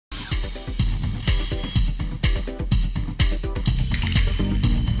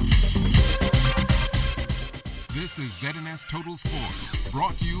ZNS Total Sports,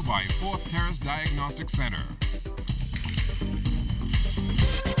 brought to you by Fourth Terrace Diagnostic Center.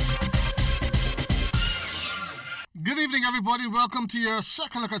 Good evening, everybody. Welcome to your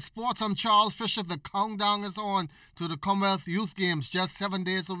second look at sports. I'm Charles Fisher. The countdown is on to the Commonwealth Youth Games, just 7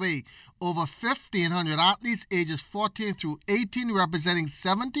 days away. Over 1,500 athletes ages 14 through 18 representing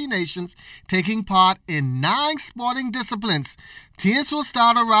 70 nations taking part in 9 sporting disciplines. Teams will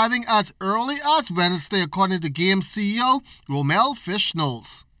start arriving as early as Wednesday, according to Games CEO Romel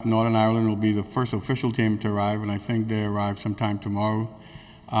Fish-Knowles. Northern Ireland will be the first official team to arrive, and I think they arrive sometime tomorrow.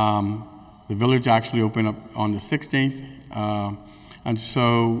 The village actually opened up on the 16th, and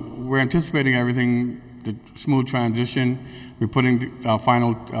so we're anticipating everything, the smooth transition. We're putting our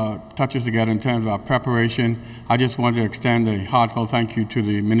final touches together in terms of our preparation. I just wanted to extend a heartfelt thank you to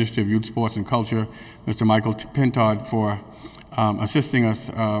the Ministry of Youth, Sports and Culture, Mr. Michael Pintard, for assisting us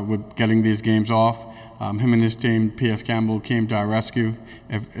with getting these games off. Him and his team, P.S. Campbell, came to our rescue,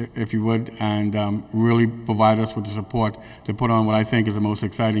 if you would, and really provided us with the support to put on what I think is the most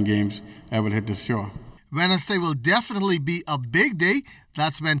exciting games ever to hit this shore. Wednesday will definitely be a big day.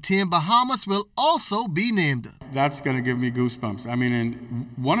 That's when Team Bahamas will also be named. That's going to give me goosebumps. I mean, and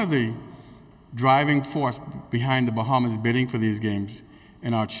one of the driving force behind the Bahamas bidding for these games,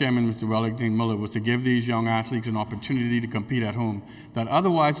 and our chairman, Mr. Wellington Miller, was to give these young athletes an opportunity to compete at home that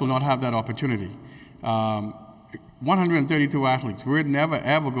otherwise will not have that opportunity. 132 athletes. We're never,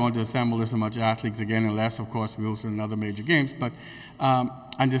 ever going to assemble this much athletes again unless, of course, we host another major games. But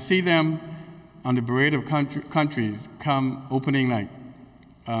and to see them on the parade of countries come opening night,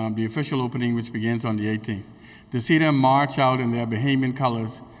 the official opening, which begins on the 18th, to see them march out in their Bahamian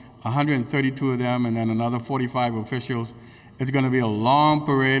colors, 132 of them and then another 45 officials, it's going to be a long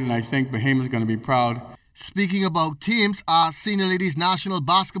parade, and I think Bahamia's going to be proud. Speaking about teams, our senior ladies national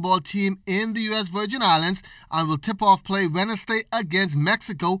basketball team in the U.S. Virgin Islands and will tip off play Wednesday against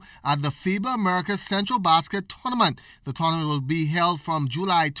Mexico at the FIBA Americas Central Basket Tournament. The tournament will be held from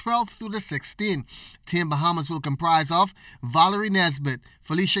July 12th through the 16th. Team Bahamas will comprise of Valerie Nesbitt,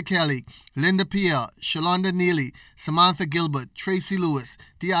 Felicia Kelly, Linda Pierre, Shalonda Neely, Samantha Gilbert, Tracy Lewis,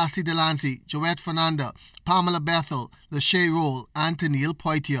 Diasi Delancey, Joette Fernanda, Pamela Bethel, Lachey Roll, and Tennille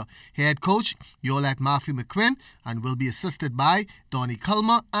Poitier. Head coach, Yolette Matthew McQuinn, and will be assisted by Donnie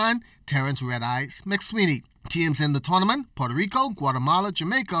Culmer and Terrence Red Eyes McSweeney. Teams in the tournament: Puerto Rico, Guatemala,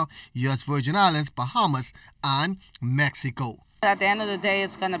 Jamaica, U.S. Virgin Islands, Bahamas, and Mexico. At the end of the day,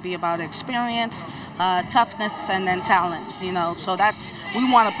 it's going to be about experience, toughness, and then talent. So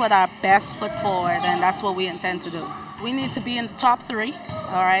we want to put our best foot forward, and that's what we intend to do. We need to be in the top 3,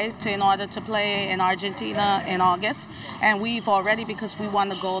 all right, in order to play in Argentina in August. And we've already, because we won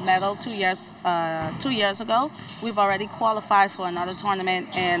the gold medal 2 years ago, we've already qualified for another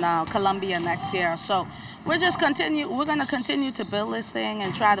tournament in Colombia next year. So we're going to continue to build this thing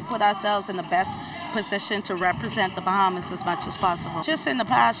and try to put ourselves in the best position to represent the Bahamas as much as possible. Just in the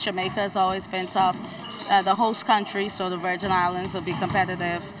past, Jamaica has always been tough. The host country, so the Virgin Islands, will be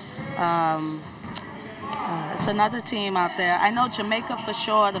competitive. It's another team out there. I know Jamaica for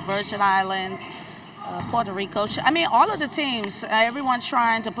sure, the Virgin Islands, Puerto Rico. I mean, all of the teams, everyone's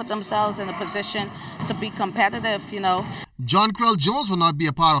trying to put themselves in a position to be competitive, Jonquil Jones will not be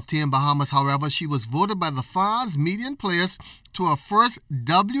a part of Team Bahamas. However, she was voted by the fans, media, and players to her first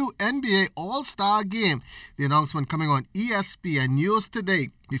WNBA All-Star game. The announcement coming on ESPN News today.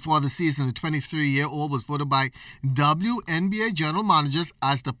 Before the season, the 23-year-old was voted by WNBA general managers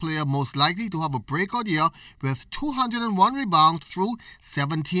as the player most likely to have a breakout year with 201 rebounds through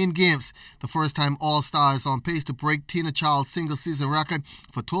 17 games. The first-time All-Star is on pace to break Tina Child's single-season record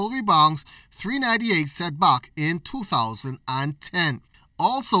for total rebounds, 398, set back in 2010.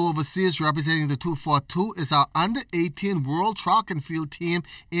 Also overseas, representing the 242 is our under-18 World Track and Field team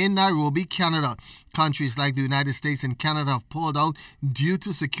in Nairobi, Canada. Countries like the United States and Canada have pulled out due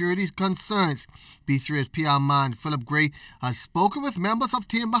to security concerns. B3's PR man Philip Gray has spoken with members of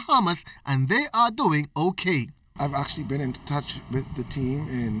Team Bahamas, and they are doing okay. I've actually been in touch with the team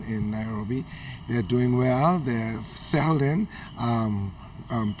in Nairobi. They're doing well. They're settled in.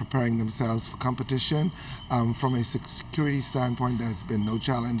 Preparing themselves for competition. From a security standpoint, there's been no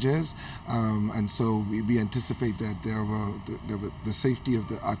challenges, and so we anticipate that the safety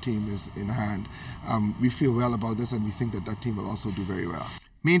of our team is in hand. We feel well about this, and we think that team will also do very well.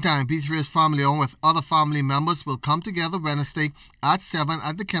 Meantime, B3's family, along with other family members, will come together Wednesday at 7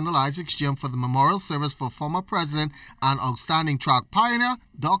 at the Kendall Isaacs Gym for the memorial service for former president and outstanding track pioneer,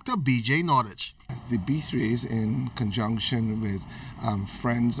 Dr. B.J. Nordich. The B3As, in conjunction with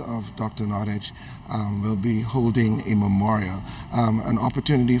friends of Dr. Nordich, will be holding a memorial, an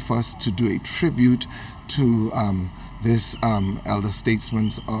opportunity for us to do a tribute to this elder statesman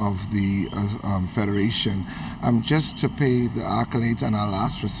of the Federation, just to pay the accolades and our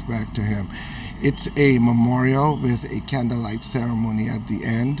last respect to him. It's a memorial with a candlelight ceremony at the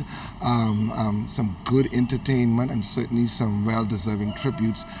end, some good entertainment, and certainly some well-deserving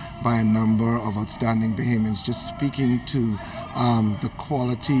tributes by a number of outstanding Bahamians, just speaking to the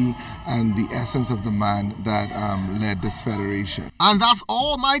quality and the essence of the man that led this federation. And that's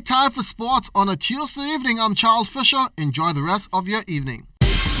all my time for sports on a Tuesday evening. I'm Charles Fisher. Enjoy the rest of your evening.